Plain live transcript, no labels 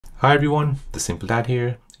Hi everyone, the Simple Dad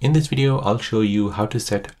here. In this video, I'll show you how to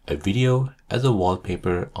set a video as a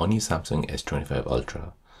wallpaper on your Samsung S25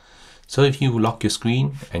 Ultra. So if you lock your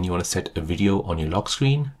screen and you want to set a video on your lock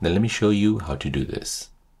screen, then let me show you how to do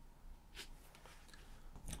this.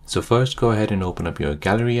 So first, go ahead and open up your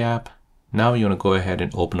gallery app. Now you want to go ahead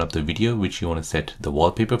and open up the video which you want to set the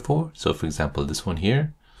wallpaper for. So for example, this one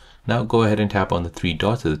here. Now go ahead and tap on the three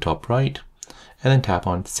dots at the top right and then tap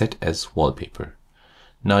on Set as Wallpaper.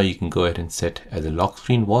 Now you can go ahead and set as a lock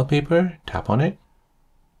screen wallpaper, tap on it.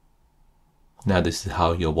 Now this is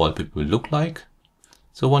how your wallpaper will look like.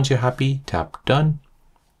 So once you're happy, tap Done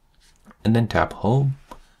and then tap Home.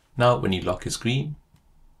 Now when you lock your screen,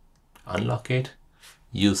 unlock it,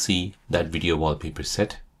 you'll see that video wallpaper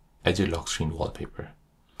set as your lock screen wallpaper.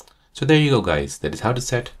 So there you go guys, that is how to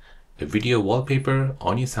set a video wallpaper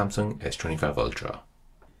on your Samsung S25 Ultra.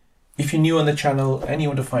 If you're new on the channel and you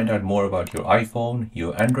want to find out more about your iPhone,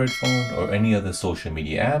 your Android phone, or any other social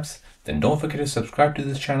media apps, then don't forget to subscribe to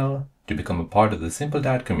this channel to become a part of the Simple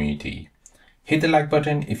Dad community. Hit the like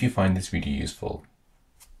button if you find this video useful.